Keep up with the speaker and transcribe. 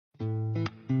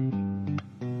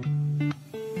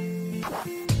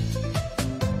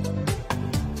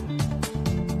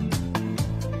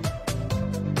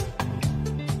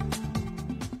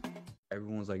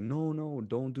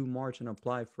March and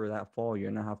apply for that fall.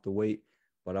 You're gonna have to wait.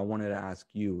 But I wanted to ask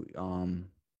you,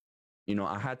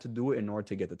 I had to do it in order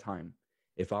to get the time.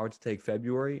 If I were to take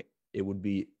February, it would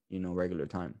be, regular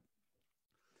time,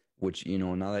 which,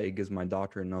 now that it gives my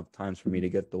doctor enough times for me to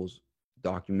get those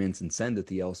documents and send it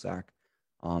to LSAC,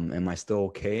 am I still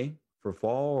okay for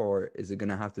fall, or is it going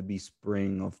to have to be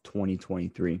spring of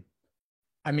 2023?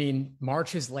 I mean,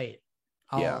 March is late.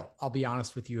 Yeah. I'll be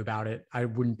honest with you about it. I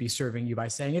wouldn't be serving you by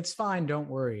saying it's fine, don't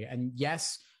worry. And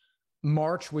yes,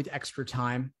 March with extra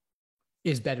time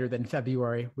is better than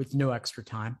February with no extra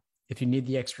time. If you need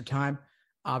the extra time,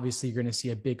 obviously you're going to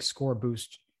see a big score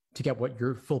boost to get what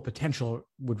your full potential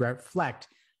would reflect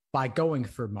by going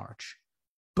for March.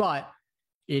 But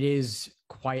it is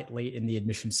quite late in the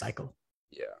admission cycle.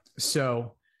 Yeah.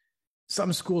 So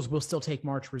some schools will still take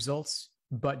March results,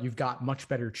 but you've got much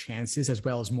better chances as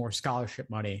well as more scholarship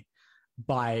money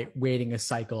by waiting a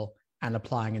cycle and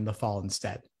applying in the fall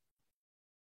instead.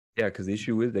 Yeah, because the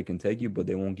issue is they can take you, but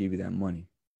they won't give you that money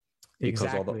because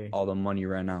Exactly. all the money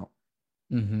ran out.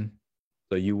 Mm-hmm.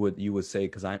 So you would say,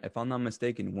 because if I'm not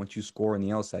mistaken, once you score in the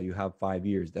LSAT, you have 5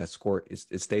 years. That score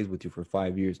it stays with you for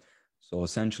 5 years. So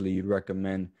essentially, you'd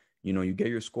recommend you get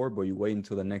your score, but you wait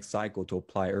until the next cycle to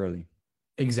apply early.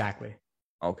 Exactly.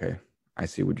 Okay, I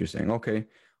see what you're saying. Okay,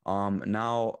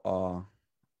 now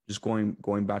just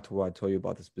going back to what I told you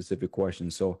about the specific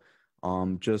question. So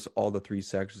just all the three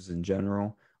sections in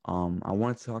general. I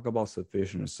want to talk about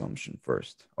sufficient assumption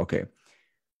first. Okay.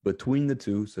 Between the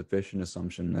two, sufficient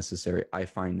assumption, necessary, I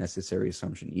find necessary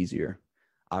assumption easier.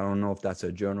 I don't know if that's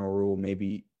a general rule.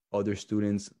 Maybe other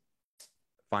students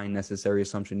find necessary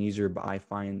assumption easier, but I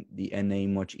find the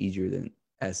NA much easier than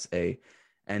SA.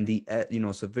 And the,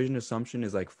 sufficient assumption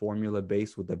is like formula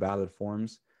based with the valid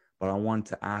forms. But I want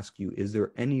to ask you, is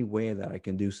there any way that I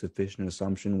can do sufficient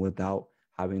assumption without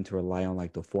having to rely on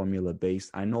like the formula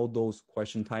based? I know those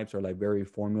question types are like very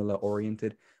formula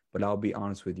oriented, but I'll be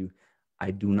honest with you. I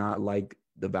do not like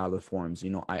the valid forms.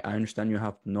 I understand you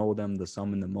have to know them, the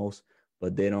sum and the most,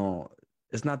 but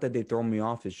it's not that they throw me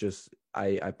off. It's just,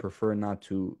 I prefer not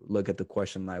to look at the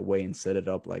question that way and set it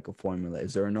up like a formula.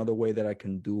 Is there another way that I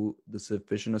can do the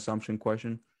sufficient assumption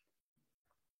question?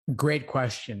 Great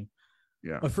question.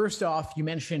 Yeah. But first off, you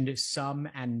mentioned some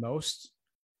and most.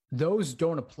 Those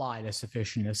don't apply to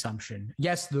sufficient assumption.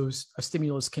 Yes, a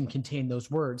stimulus can contain those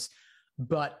words,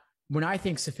 but when I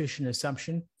think sufficient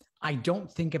assumption, I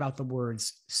don't think about the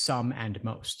words some and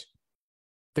most.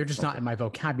 They're just not in my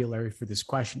vocabulary for this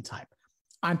question type.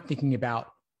 I'm thinking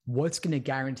about what's going to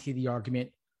guarantee the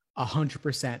argument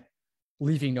 100%,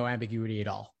 leaving no ambiguity at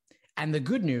all. And the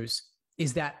good news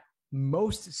is that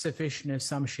most sufficient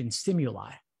assumption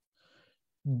stimuli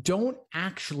don't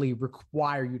actually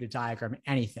require you to diagram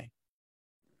anything.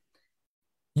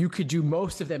 You could do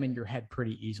most of them in your head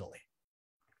pretty easily.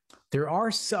 There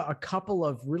are a couple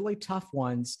of really tough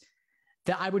ones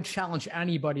that I would challenge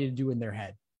anybody to do in their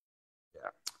head. Yeah.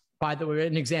 By the way,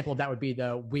 an example of that would be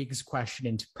the Wiggs question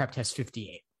in Prep Test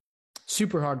 58.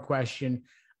 Super hard question.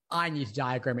 I need to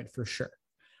diagram it for sure.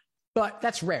 But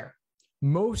that's rare.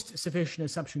 Most sufficient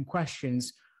assumption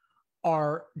questions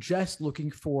are just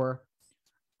looking for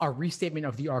a restatement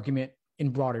of the argument in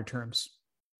broader terms,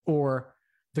 or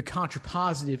the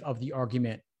contrapositive of the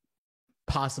argument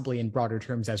possibly in broader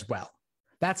terms as well.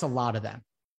 That's a lot of them.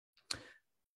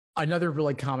 Another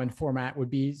really common format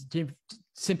would be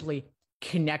simply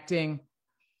connecting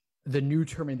the new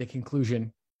term in the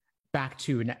conclusion back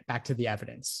to the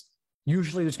evidence.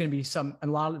 Usually there's going to be in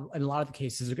a lot of the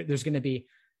cases, there's going to be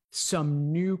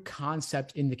some new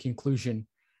concept in the conclusion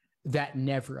that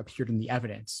never appeared in the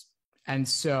evidence. And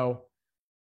so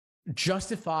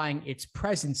justifying its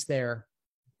presence there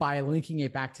by linking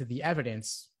it back to the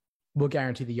evidence will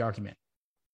guarantee the argument.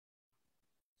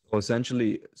 So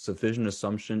essentially, sufficient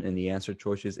assumption in the answer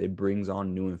choices, it brings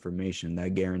on new information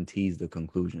that guarantees the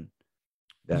conclusion.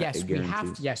 Yes,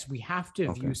 we have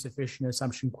to view sufficient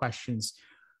assumption questions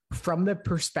from the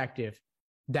perspective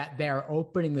that they are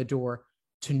opening the door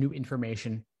to new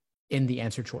information in the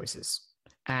answer choices.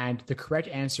 And the correct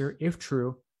answer, if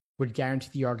true, would guarantee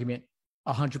the argument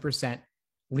 100%,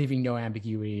 leaving no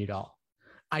ambiguity at all.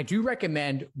 I do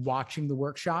recommend watching the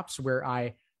workshops where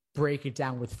I break it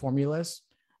down with formulas,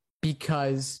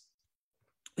 because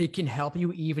it can help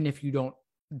you even if you don't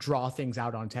draw things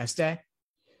out on test day.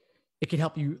 It can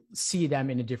help you see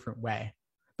them in a different way.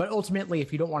 But ultimately,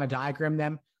 if you don't want to diagram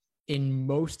them, in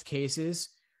most cases,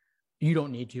 you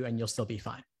don't need to, and you'll still be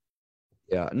fine.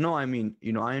 Yeah, no, I mean,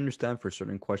 I understand for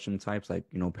certain question types, like,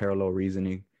 parallel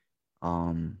reasoning,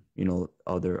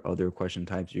 other question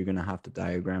types, you're gonna have to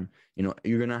diagram.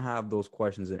 You're gonna have those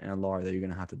questions in LR that you're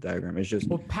gonna have to diagram. It's just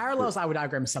Well, for parallels I would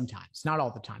diagram sometimes, not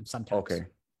all the time, sometimes. okay,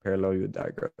 parallel you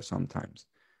diagram sometimes.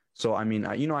 So I mean,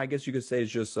 I guess you could say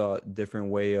it's just a different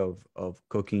way of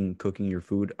cooking your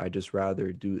food. I just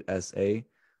rather do SA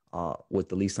with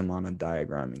the least amount of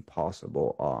diagramming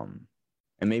possible.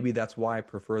 And maybe that's why I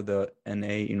prefer the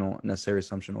NA, necessary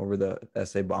assumption over the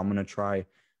SA, but I'm gonna try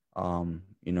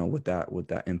with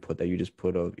that input that you just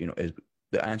put of, is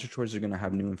the answer choice is gonna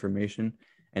have new information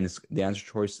and the answer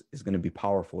choice is gonna be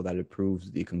powerful that it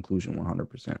proves the conclusion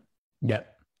 100%.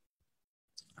 Yep.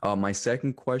 My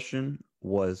second question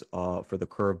was for the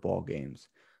curveball games.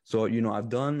 So, I've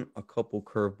done a couple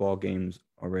curveball games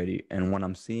already, and what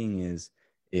I'm seeing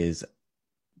is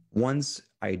once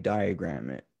I diagram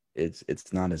it,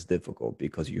 it's not as difficult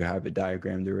because you have it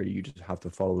diagrammed already. You just have to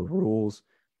follow the rules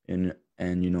and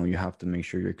you have to make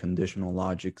sure your conditional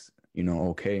logic's,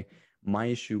 okay. My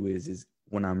issue is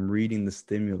when I'm reading the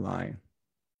stimuli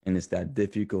and it's that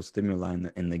difficult stimuli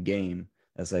in the game.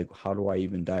 That's like, how do I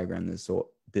even diagram this? So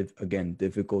again,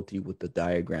 difficulty with the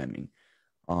diagramming.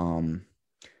 Um,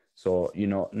 so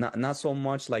not so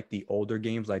much like the older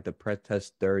games, like the pre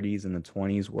test 30s and the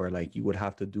 20s, where like you would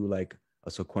have to do like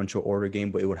a sequential order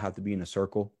game, but it would have to be in a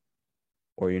circle,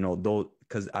 or though,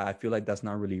 because I feel like that's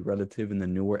not really relative in the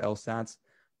newer LSATs,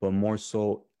 but more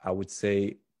so I would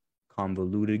say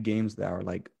convoluted games that are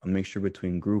like a mixture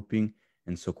between grouping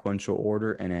and sequential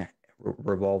order, and it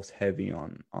revolves heavy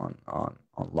on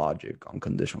logic, on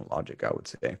conditional logic, I would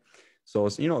say. So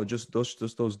it's just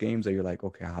those games that you're like,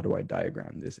 okay, how do I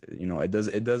diagram this?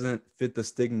 It doesn't fit the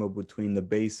stigma between the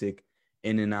basic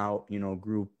in and out,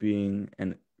 grouping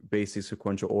and basic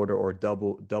sequential order or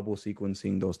double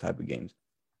sequencing, those type of games.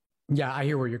 Yeah, I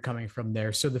hear where you're coming from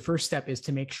there. So the first step is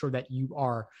to make sure that you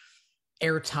are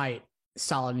airtight,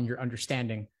 solid in your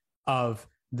understanding of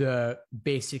the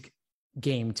basic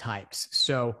game types.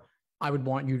 So I would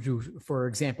want you to, for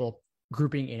example,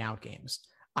 grouping in out games.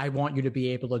 I want you to be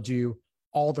able to do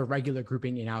all the regular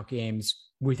grouping in out games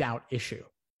without issue.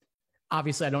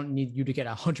 Obviously, I don't need you to get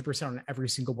 100% on every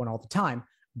single one all the time,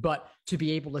 but to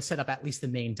be able to set up at least the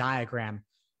main diagram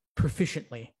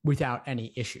proficiently without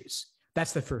any issues.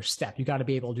 That's the first step. You got to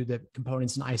be able to do the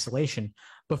components in isolation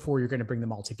before you're going to bring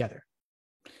them all together.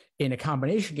 In a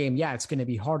combination game, yeah, it's going to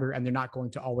be harder and they're not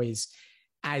going to always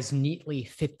as neatly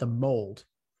fit the mold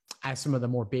as some of the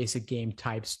more basic game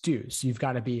types do. So you've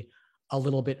got to be a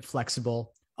little bit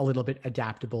flexible, a little bit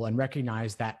adaptable, and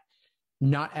recognize that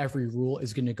not every rule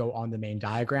is going to go on the main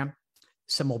diagram.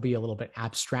 Some will be a little bit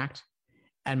abstract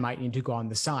and might need to go on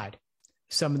the side.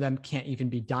 Some of them can't even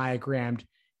be diagrammed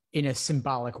in a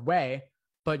symbolic way,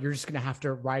 but you're just going to have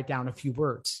to write down a few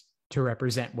words to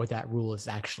represent what that rule is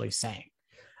actually saying,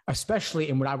 especially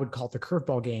in what I would call the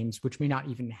curveball games, which may not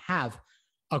even have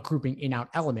a grouping in-out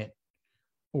element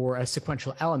or a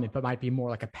sequential element, but might be more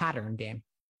like a pattern game.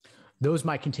 Those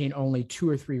might contain only 2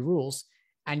 or 3 rules,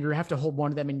 and you have to hold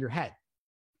one of them in your head.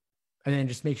 And then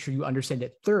just make sure you understand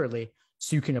it thoroughly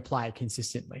so you can apply it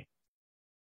consistently.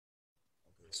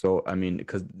 So, I mean,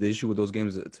 because the issue with those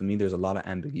games, to me, there's a lot of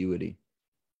ambiguity.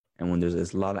 And when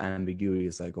there's a lot of ambiguity,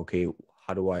 it's like, okay,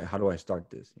 how do I start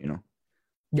this,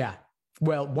 Yeah.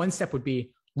 Well, one step would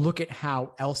be look at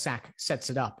how LSAC sets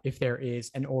it up if there is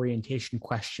an orientation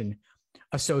question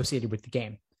associated with the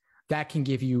game. That can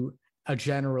give you a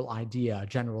general idea, a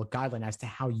general guideline as to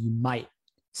how you might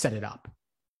set it up.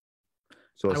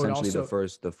 So I would essentially also,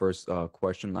 the first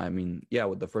question, I mean, yeah,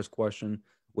 with the first question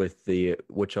with the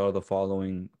which are the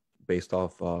following based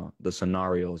off the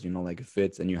scenarios, like it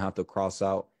fits and you have to cross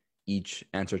out each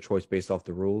answer choice based off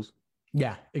the rules.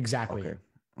 yeah, exactly. Okay.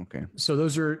 Okay. So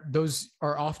those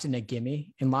are often a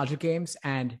gimme in logic games,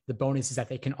 and the bonus is that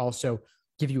they can also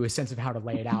give you a sense of how to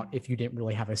lay it out if you didn't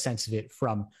really have a sense of it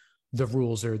from the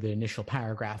rules or the initial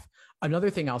paragraph. Another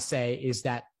thing I'll say is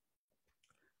that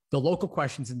the local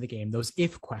questions in the game, those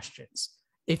if questions,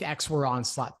 if X were on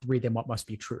slot 3, then what must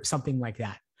be true? Something like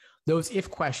that. Those if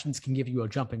questions can give you a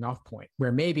jumping off point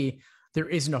where maybe there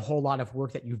isn't a whole lot of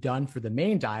work that you've done for the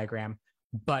main diagram,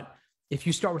 but if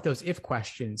you start with those if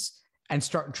questions and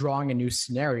start drawing a new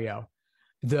scenario,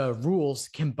 the rules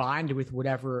combined with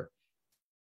whatever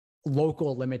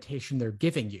local limitation they're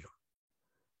giving you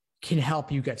can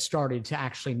help you get started to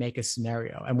actually make a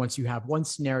scenario. And once you have one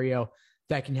scenario,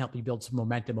 that can help you build some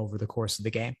momentum over the course of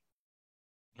the game.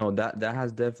 No, that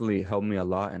has definitely helped me a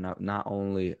lot. And not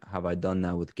only have I done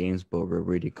that with games, but we're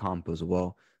reading comp as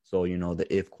well. So, the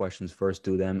if questions first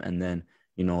do them, and then,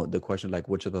 the question like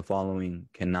which of the following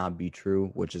cannot be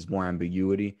true, which is more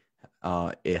ambiguity.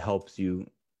 It helps you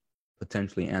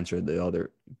potentially answer the other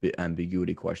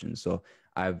ambiguity questions. So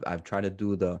I've tried to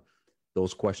do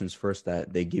those questions first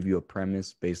that they give you a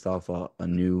premise based off a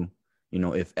new,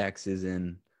 if X is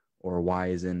in or Y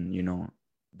is in,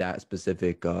 that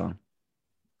specific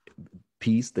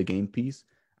piece, the game piece.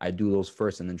 I do those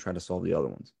first and then try to solve the other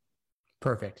ones.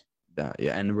 Perfect. That,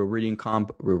 yeah, and we're reading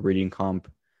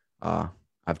comp. Uh,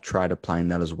 I've tried applying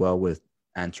that as well with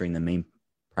answering the main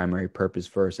primary purpose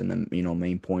first, and then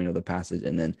main point of the passage,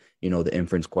 and then the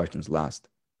inference questions last.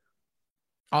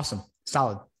 Awesome.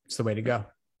 Solid. It's the way to go.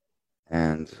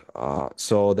 And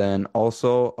so then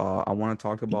also I want to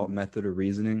talk about method of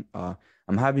reasoning.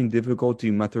 I'm having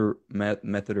difficulty method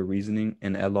of reasoning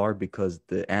in LR because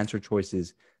the answer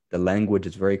choices, the language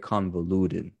is very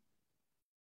convoluted.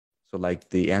 So like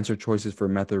the answer choices for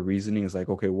method of reasoning is like,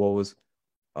 okay, what was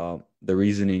the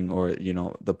reasoning or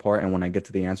the part, and when I get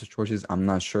to the answer choices, I'm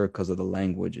not sure because of the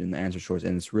language in the answer choice,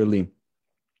 and it's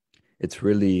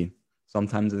really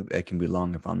sometimes it can be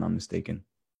long if I'm not mistaken.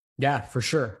 Yeah, for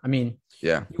sure. I mean,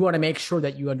 Yeah. you want to make sure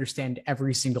that you understand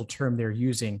every single term they're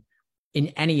using in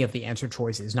any of the answer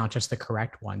choices, not just the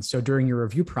correct one. So during your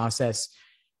review process,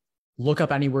 look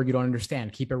up any word you don't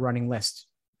understand, keep a running list,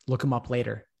 look them up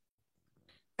later.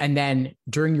 And then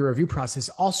during your review process,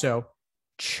 also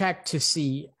check to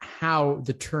see how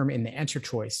the term in the answer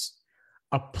choice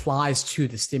applies to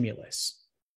the stimulus.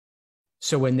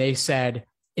 So when they said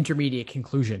intermediate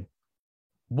conclusion,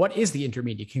 what is the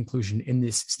intermediate conclusion in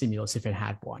this stimulus if it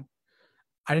had one?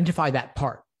 Identify that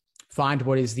part. Find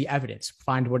what is the evidence.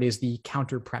 Find what is the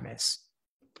counter premise.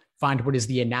 Find what is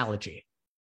the analogy.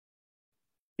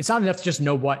 It's not enough to just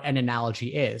know what an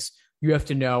analogy is. You have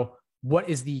to know what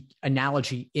is the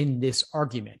analogy in this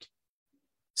argument.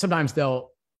 Sometimes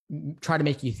they'll try to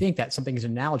make you think that something is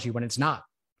an analogy when it's not.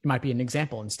 It might be an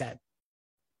example instead.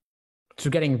 So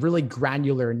getting really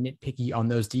granular and nitpicky on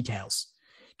those details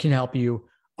can help you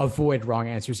avoid wrong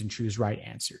answers and choose right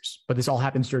answers. But this all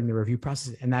happens during the review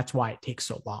process, and that's why it takes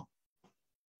so long.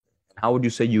 How would you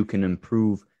say you can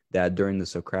improve that during the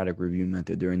Socratic review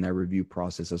method, during that review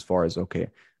process, as far as, okay,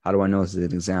 how do I know this is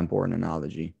an example or an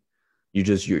analogy?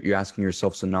 You're asking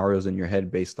yourself scenarios in your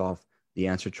head based off the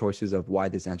answer choices of why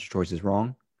this answer choice is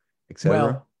wrong, etc.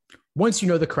 Well, once you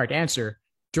know the correct answer,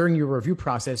 during your review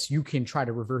process, you can try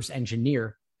to reverse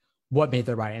engineer what made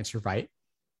the right answer right,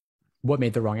 what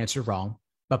made the wrong answer wrong.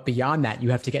 But beyond that,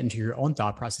 you have to get into your own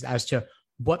thought process as to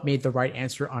what made the right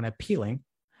answer unappealing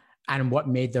and what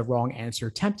made the wrong answer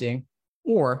tempting,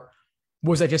 or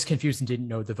was I just confused and didn't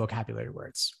know the vocabulary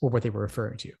words or what they were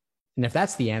referring to? And if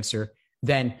that's the answer,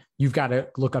 then you've got to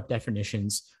look up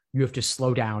definitions. You have to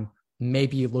slow down,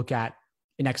 maybe look at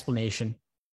an explanation,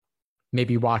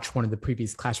 maybe watch one of the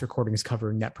previous class recordings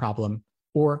covering that problem,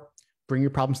 or bring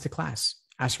your problems to class,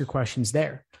 ask your questions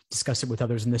there, discuss it with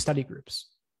others in the study groups.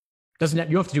 You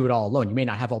don't have to do it all alone. You may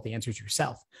not have all the answers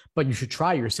yourself, but you should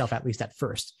try yourself at least at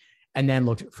first, and then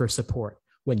look for support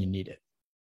when you need it.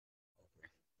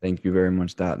 Thank you very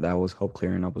much. That was help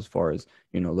clearing up as far as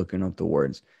looking up the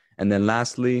words. And then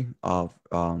lastly,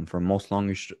 for most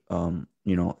strongly,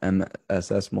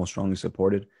 MSS most strongly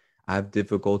supported, I have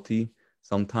difficulty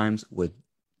sometimes with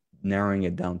narrowing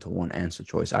it down to one answer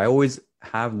choice. I always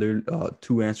have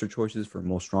two answer choices for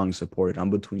most strongly supported. I'm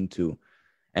between two,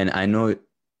 and I know,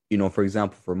 for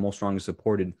example, for most strongly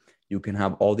supported, you can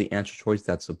have all the answer choice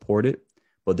that support it,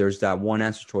 but there's that one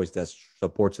answer choice that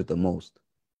supports it the most.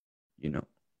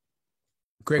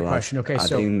 Great So question. Okay,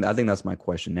 I think that's my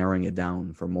question, narrowing it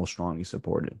down for most strongly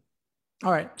supported.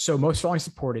 All right. So most strongly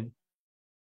supported.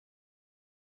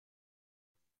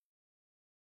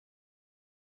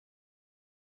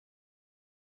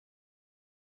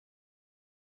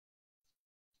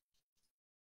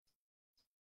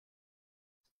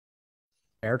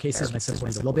 Rare cases,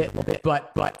 a little bit,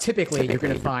 but typically you're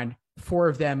going to find 4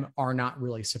 of them are not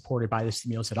really supported by the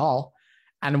stimulus at all,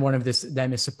 and one of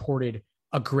them is supported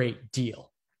a great deal.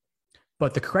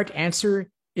 But the correct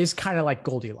answer is kind of like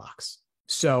Goldilocks.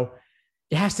 So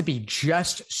it has to be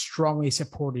just strongly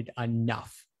supported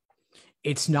enough.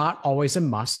 It's not always a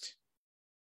must,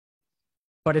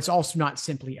 but it's also not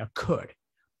simply a could.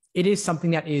 It is something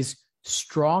that is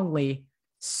strongly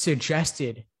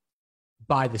suggested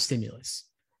by the stimulus,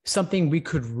 something we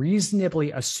could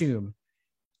reasonably assume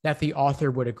that the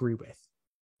author would agree with.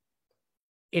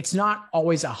 It's not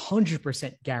always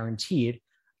 100% guaranteed.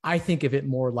 I think of it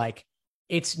more like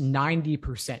it's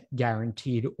 90%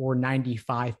 guaranteed or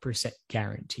 95%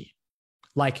 guaranteed.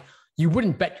 Like you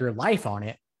wouldn't bet your life on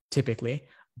it typically,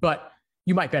 but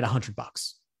you might bet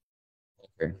 $100.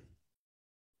 Okay.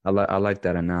 I like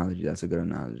that analogy. That's a good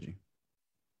analogy.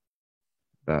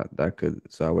 That could,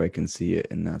 so that way I can see it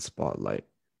in that spotlight.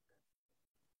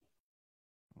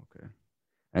 Okay.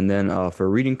 And then for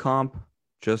reading comp,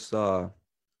 just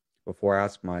before I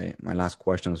ask my last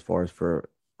question, as far as for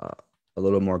uh, a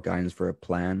little more guidance for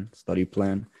a study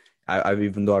plan. I've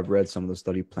even though I've read some of the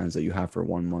study plans that you have for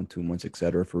 1 month, 2 months,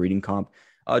 etc. for reading comp,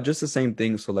 just the same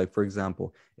thing. So like for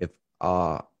example,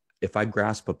 uh if I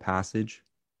grasp a passage,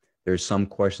 there's some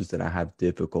questions that I have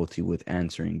difficulty with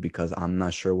answering because I'm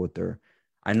not sure what they're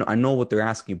I know what they're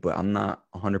asking, but I'm not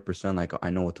 100% like I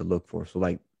know what to look for. So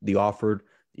like the offered,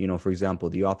 for example,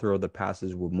 the author of the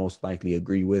passage will most likely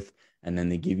agree with, and then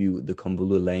they give you the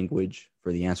convoluted language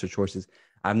for the answer choices.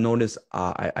 I've noticed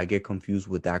I get confused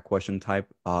with that question type.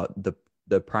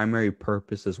 The primary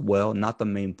purpose as well, not the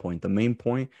main point. The main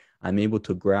point I'm able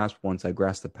to grasp once I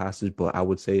grasp the passage, but I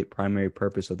would say primary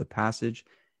purpose of the passage,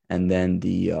 and then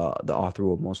the author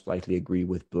will most likely agree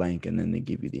with blank, and then they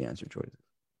give you the answer choices.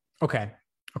 Okay.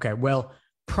 Okay. Well,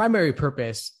 primary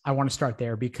purpose, I want to start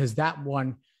there because that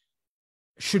one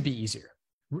should be easier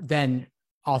than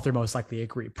author most likely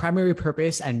agree. Primary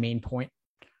purpose and main point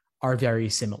are very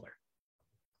similar.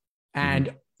 Hmm.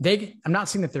 And I'm not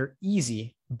saying that they're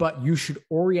easy, but you should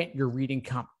orient your reading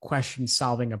comp question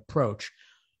solving approach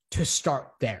to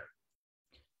start there.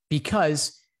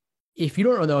 Because if you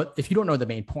don't know the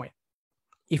main point,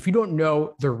 if you don't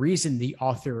know the reason the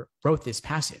author wrote this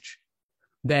passage,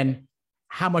 then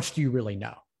how much do you really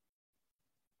know?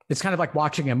 It's kind of like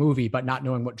watching a movie but not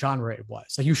knowing what genre it was.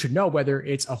 So you should know whether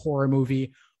it's a horror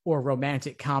movie or a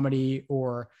romantic comedy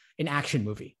or an action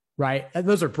movie, right?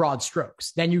 Those are broad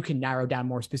strokes. Then you can narrow down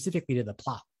more specifically to the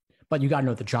plot, but you got to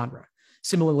know the genre.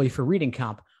 Similarly, for reading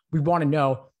comp, we want to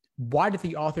know, why did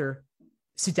the author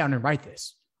sit down and write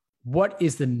this? What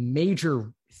is the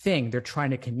major thing they're trying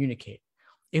to communicate?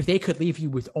 If they could leave you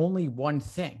with only one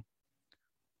thing,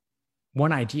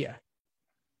 one idea,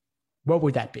 what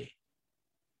would that be?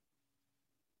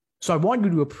 So I want you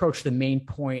to approach the main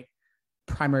point,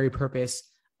 primary purpose,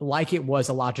 like it was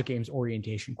a logic games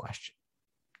orientation question.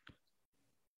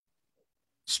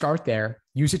 Start there,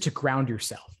 use it to ground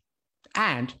yourself.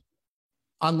 And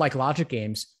unlike logic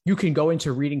games, you can go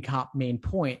into reading comp main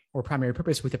point or primary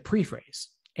purpose with a prephrase,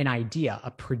 an idea, a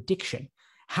prediction.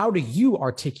 How do you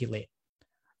articulate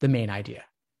the main idea?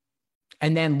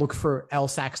 And then look for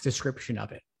LSAT's description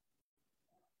of it.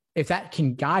 If that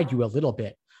can guide you a little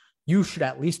bit, you should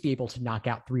at least be able to knock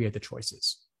out 3 of the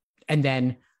choices. And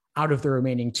then out of the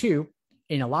remaining 2,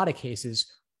 in a lot of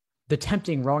cases, the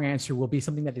tempting wrong answer will be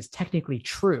something that is technically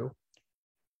true,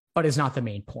 but is not the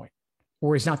main point,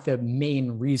 or is not the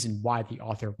main reason why the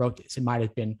author wrote this. It might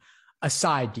have been a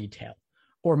side detail,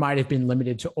 or might have been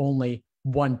limited to only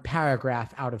 1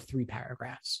 paragraph out of 3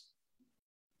 paragraphs.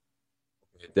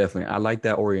 Definitely. I like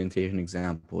that orientation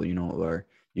example, where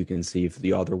you can see if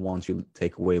the author wants you to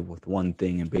take away with one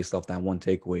thing, and based off that one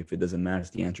takeaway, if it doesn't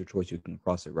match the answer choice, you can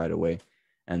cross it right away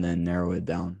and then narrow it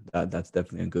down. That's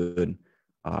definitely a good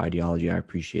ideology. I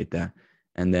appreciate that.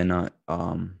 And then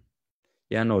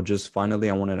yeah, no, just finally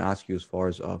I wanted to ask you as far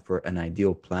as for an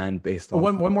ideal plan based off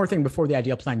One more thing before the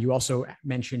ideal plan. You also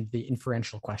mentioned the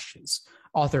inferential questions.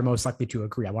 Author most likely to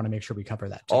agree. I want to make sure we cover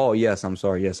that too. Oh, yes, I'm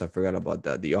sorry. Yes, I forgot about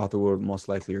that. The author would most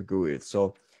likely agree with.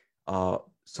 So,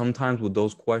 sometimes with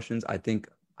those questions, I think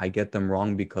I get them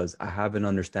wrong because I have an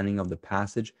understanding of the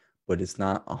passage, but it's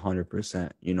not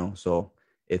 100%. So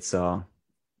it's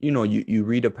you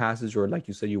read a passage, or like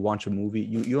you said, you watch a movie,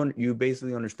 you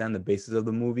basically understand the basis of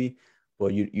the movie,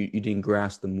 but you didn't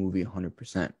grasp the movie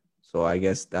 100%. So I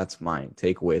guess that's my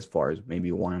takeaway as far as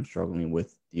maybe why I'm struggling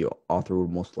with the author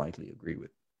would most likely agree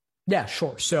with. Yeah,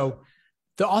 sure. So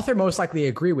the author most likely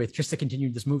agree with, just to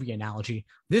continue this movie analogy,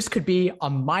 this could be a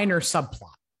minor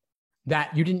subplot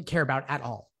that you didn't care about at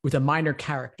all, with a minor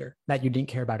character that you didn't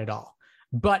care about at all.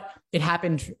 But it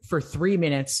happened for 3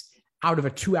 minutes out of a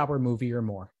 2-hour movie or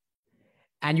more.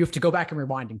 And you have to go back and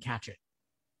rewind and catch it.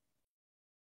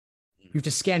 You have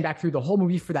to scan back through the whole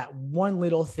movie for that one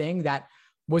little thing that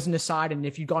was an aside. And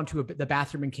if you'd gone to the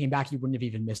bathroom and came back, you wouldn't have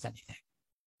even missed anything.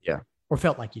 Yeah. Or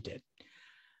felt like you did.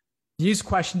 These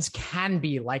questions can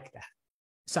be like that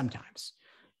sometimes.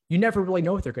 You never really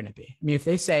know what they're going to be. I mean, if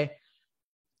they say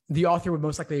the author would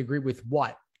most likely agree with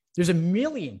what, there's a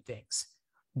million things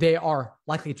they are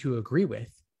likely to agree with.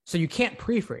 So you can't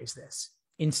prephrase this.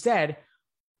 Instead,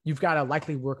 you've got to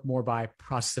likely work more by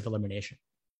process of elimination.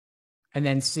 And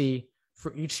then see,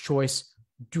 for each choice,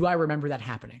 do I remember that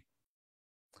happening?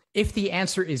 If the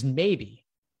answer is maybe,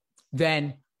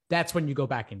 then that's when you go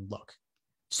back and look.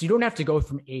 So you don't have to go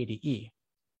from A to E.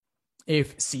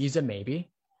 If C is a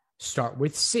maybe, start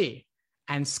with C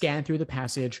and scan through the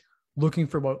passage looking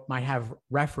for what might have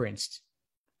referenced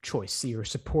choice C or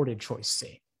supported choice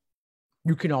C.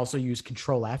 You can also use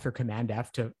Control F or Command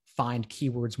F to find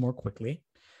keywords more quickly.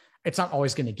 It's not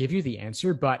always going to give you the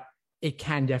answer, but it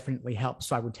can definitely help.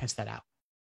 So I would test that out.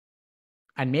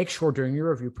 And make sure during your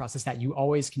review process that you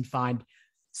always can find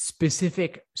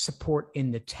specific support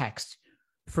in the text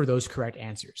for those correct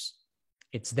answers.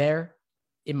 It's there.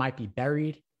 It might be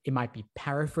buried. It might be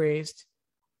paraphrased.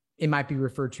 It might be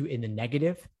referred to in the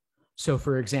negative. So,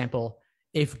 for example,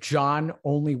 if John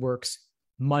only works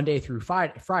Monday through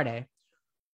Friday,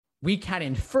 we can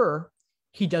infer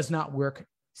he does not work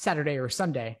Saturday or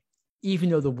Sunday, even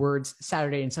though the words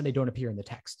Saturday and Sunday don't appear in the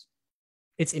text.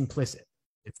 It's implicit.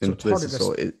 It's So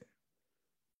implicit.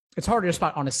 it's harder to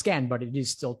spot on a scan, but it is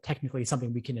still technically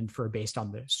something we can infer based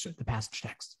on the passage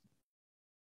text.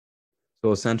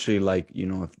 So essentially, like,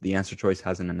 if the answer choice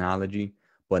has an analogy,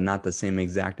 but not the same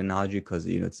exact analogy, because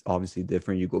it's obviously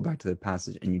different. You go back to the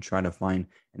passage and you try to find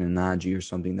an analogy or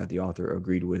something that the author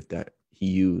agreed with that he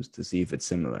used to see if it's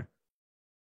similar.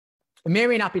 It may or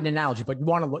may not be an analogy, but you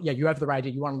want to look, you have the right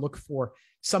idea. You want to look for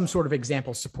some sort of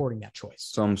example supporting that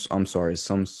choice. I'm sorry,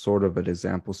 some sort of an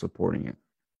example supporting it.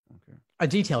 Okay. A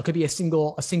detail. It could be a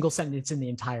single sentence in the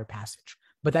entire passage,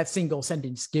 but that single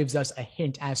sentence gives us a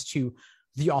hint as to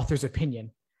the author's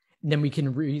opinion. And then we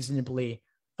can reasonably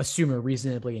assume or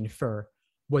reasonably infer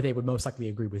what they would most likely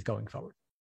agree with going forward.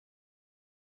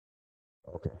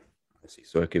 Okay, I see.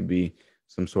 So it could be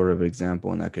some sort of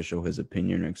example, and that could show his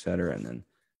opinion, etc. And then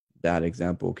that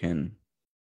example can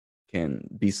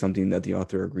be something that the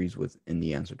author agrees with in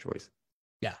the answer choice.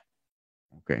 Yeah.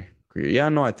 Okay. Great. Yeah.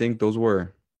 No, I think those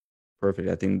were perfect.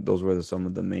 I think those were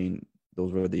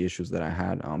the issues that I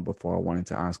had before I wanted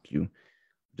to ask you,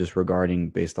 just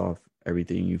regarding based off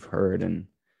everything you've heard and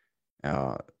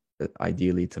uh,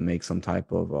 ideally to make some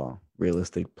type of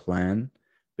realistic plan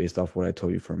based off what I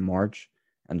told you for March,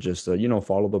 and just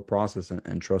follow the process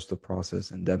and trust the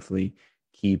process, and definitely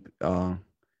keep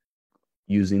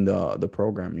using the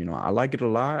program. I like it a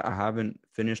lot. I haven't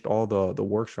finished all the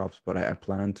workshops, but I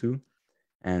plan to,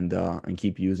 and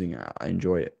keep using it. I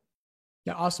enjoy it.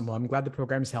 Yeah, awesome. Well, I'm glad the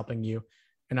program is helping you,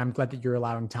 and I'm glad that you're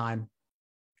allowing time.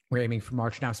 We're aiming for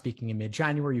March now, speaking in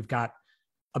mid-January. You've got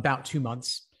about 2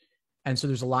 months, and so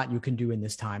there's a lot you can do in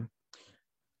this time.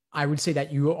 I would say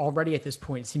that you already at this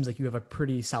point, it seems like you have a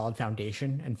pretty solid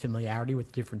foundation and familiarity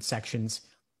with different sections,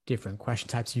 different question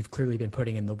types. You've clearly been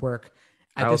putting in the work.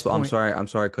 I'm sorry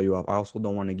to cut you off. I also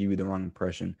don't want to give you the wrong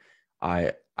impression.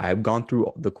 I've gone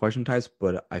through the question types,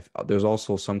 but there's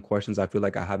also some questions I feel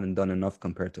like I haven't done enough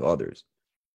compared to others.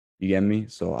 You get me?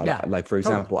 So Yeah, like for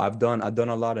example, totally. I've done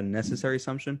a lot of necessary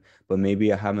assumption, but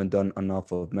maybe I haven't done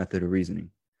enough of method of reasoning.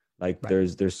 Like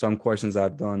Right. there's some questions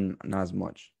I've done not as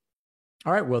much.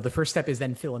 All right. Well, the first step is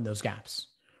then fill in those gaps.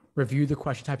 Review the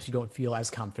question types you don't feel as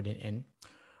confident in.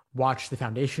 Watch the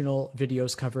foundational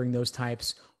videos covering those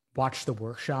types. Watch the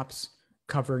workshops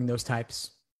covering those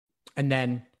types. And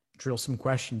then drill some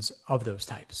questions of those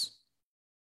types.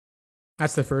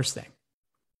 That's the first thing.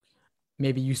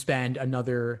 Maybe you spend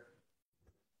another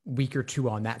week or two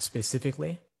on that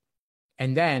specifically.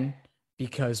 And then,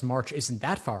 because March isn't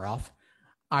that far off,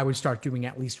 I would start doing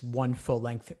at least one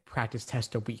full-length practice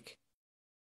test a week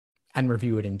and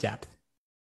review it in depth.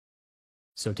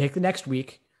 So take the next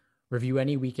week, review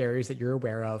any weak areas that you're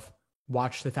aware of,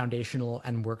 watch the foundational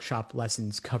and workshop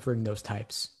lessons covering those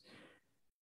types.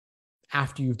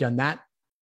 After you've done that,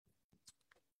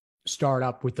 start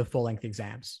up with the full-length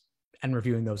exams and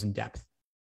reviewing those in depth.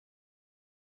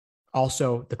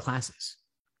 Also, the classes.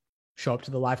 Show up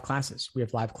to the live classes. We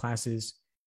have live classes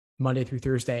Monday through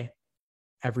Thursday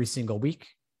every single week.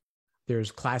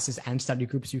 There's classes and study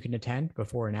groups you can attend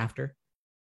before and after.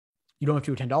 You don't have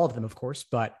to attend all of them, of course,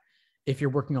 but if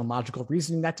you're working on logical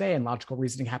reasoning that day and logical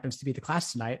reasoning happens to be the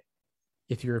class tonight,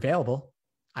 if you're available,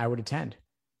 I would attend.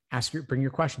 Bring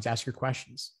your questions, ask your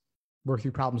questions, work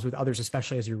through problems with others,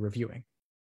 especially as you're reviewing.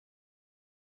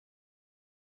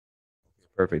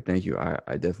 Perfect. Thank you.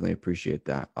 I definitely appreciate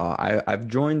that. I've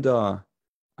joined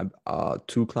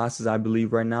 2 classes, I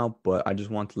believe, right now, but I just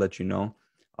want to let you know,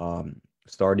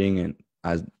 starting and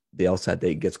as the LSAT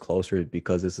date gets closer,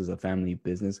 because this is a family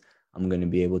business, I'm going to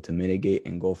be able to mitigate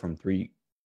and go from three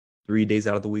days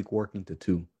out of the week working to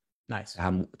 2. Nice.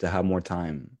 To have more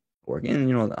time working.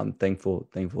 And I'm thankful,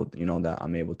 that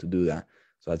I'm able to do that.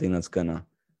 So I think that's gonna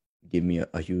give me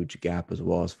a huge gap as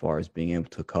well, as far as being able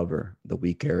to cover the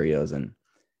weak areas and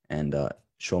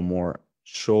show more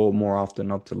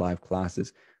often up to live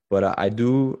classes. But I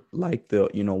do like the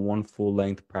one full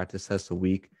length practice test a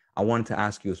week. I wanted to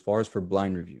ask you, as far as for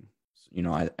blind review,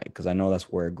 because I know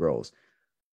that's where it grows.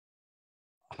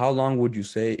 how long would you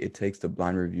say it takes to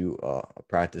blind review a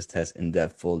practice test in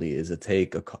depth fully? Is it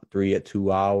take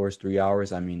 2 hours, 3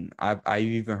 hours? I mean, I've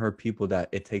even heard people that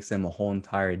it takes them a whole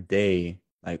entire day,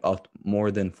 like up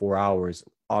more than 4 hours,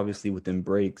 obviously within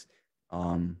breaks,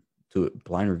 um, to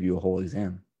blind review a whole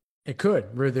exam. It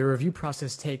could, where the review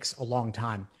process takes a long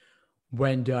time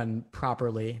when done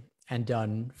properly and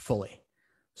done fully.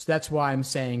 So that's why I'm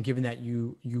saying, given that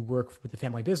you work with the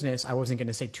family business, I wasn't going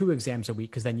to say 2 exams a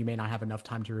week because then you may not have enough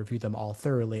time to review them all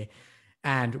thoroughly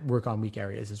and work on weak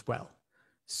areas as well.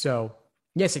 So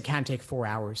yes, it can take 4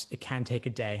 hours. It can take a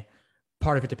day.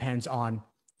 Part of it depends on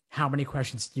how many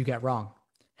questions you get wrong,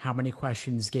 how many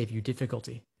questions gave you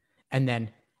difficulty, and then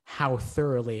how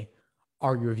thoroughly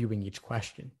are you reviewing each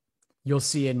question. You'll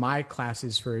see in my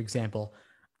classes, for example,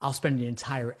 I'll spend an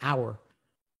entire hour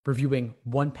reviewing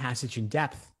one passage in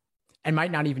depth and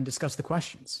might not even discuss the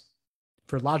questions.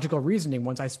 For logical reasoning,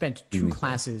 once I spent two Mhm.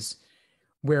 classes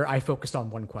where I focused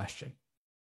on one question.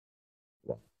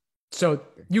 Well, So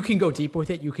you can go deep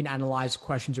with it. You can analyze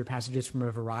questions or passages from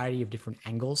a variety of different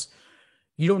angles.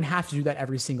 You don't have to do that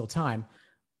every single time.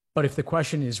 But if the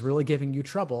question is really giving you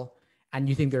trouble and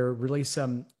you think there are really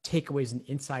some takeaways and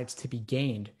insights to be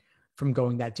gained from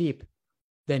going that deep,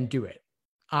 then do it.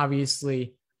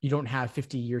 Obviously, you don't have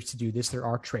 50 years to do this. There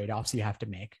are trade offs you have to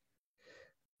make.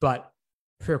 But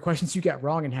for questions you get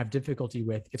wrong and have difficulty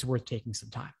with, it's worth taking some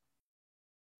time.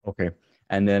 okay.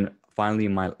 And then finally,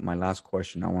 my last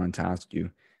question I wanted to ask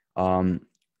you. Um,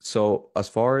 so as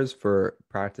far as for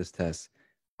practice tests,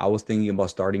 I was thinking about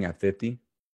starting at 50,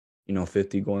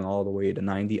 50 going all the way to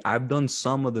 90. I've done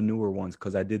some of the newer ones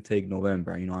because I did take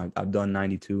November. I've done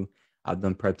 92. I've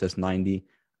done prep test 90,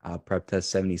 prep test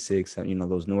 76,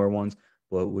 those newer ones.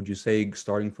 But would you say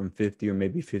starting from 50 or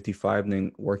maybe 55 and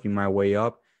then working my way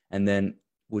up? And then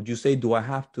would you say, do I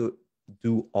have to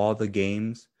do all the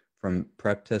games from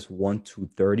prep test 1 to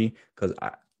 30? Because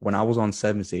when I was on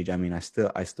 7 stage, I mean, I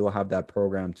still have that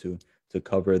program to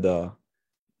cover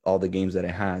all the games that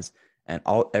it has. And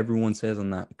all everyone says on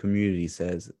that community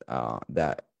says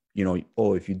that,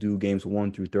 oh, if you do games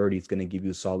 1 through 30, it's going to give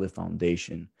you a solid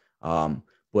foundation.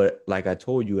 But like I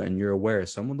told you, and you're aware,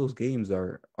 some of those games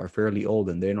are fairly old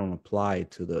and they don't apply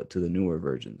to the newer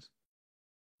versions.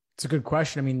 It's a good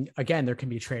question. I mean, again, there can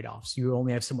be trade offs. You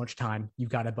only have so much time. You've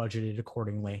got to budget it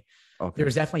accordingly. Okay.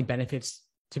 There's definitely benefits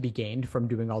to be gained from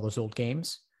doing all those old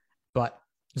games, but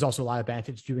there's also a lot of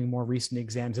benefits doing more recent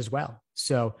exams as well.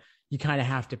 So you kind of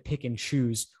have to pick and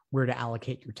choose where to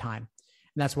allocate your time.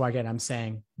 And that's why, again, I'm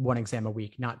saying 1 exam a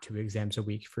week, not 2 exams a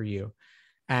week for you.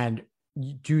 And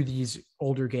you do these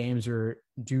older games or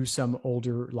do some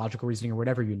older logical reasoning or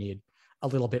whatever you need a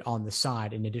little bit on the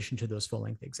side in addition to those full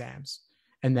length exams.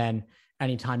 And then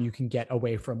anytime you can get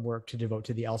away from work to devote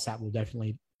to the LSAT will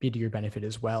definitely be to your benefit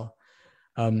as well.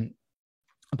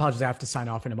 Apologies, I have to sign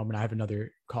off in a moment. I have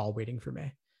another call waiting for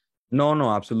me. No, no,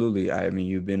 absolutely. I mean,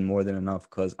 you've been more than enough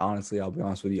because honestly, I'll be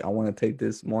honest with you. I want to take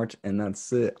this March and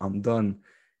that's it. I'm done.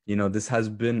 This has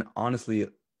been honestly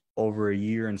over a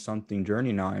year and something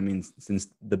journey now. I mean, since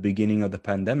the beginning of the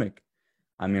pandemic.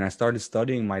 I mean, I started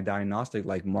studying my diagnostic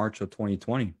like March of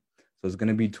 2020. So it's going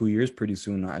to be 2 years pretty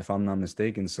soon, if I'm not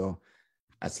mistaken. So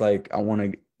it's like I want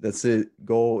to, that's it.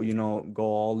 Go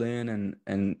all in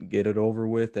and get it over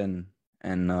with and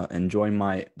enjoy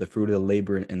the fruit of the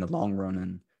labor in the long run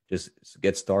and just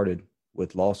get started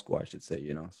with law school, I should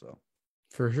say. So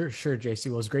For sure, JC.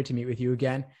 Well, it's great to meet with you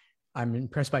again. I'm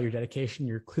impressed by your dedication.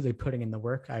 You're clearly putting in the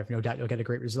work. I have no doubt you'll get a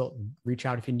great result. And reach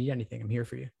out if you need anything. I'm here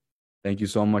for you. thank you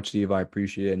so much, Steve. I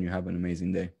appreciate it and you have an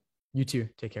amazing day. You too.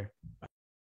 Take care.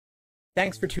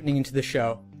 Thanks for tuning into the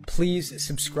show. Please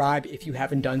subscribe if you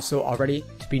haven't done so already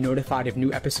to be notified of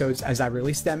new episodes as I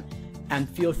release them. And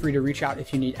feel free to reach out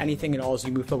if you need anything at all as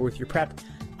you move forward with your prep.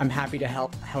 I'm happy to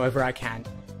help however I can.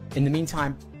 In the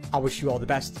meantime, I'll wish you all the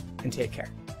best and take care.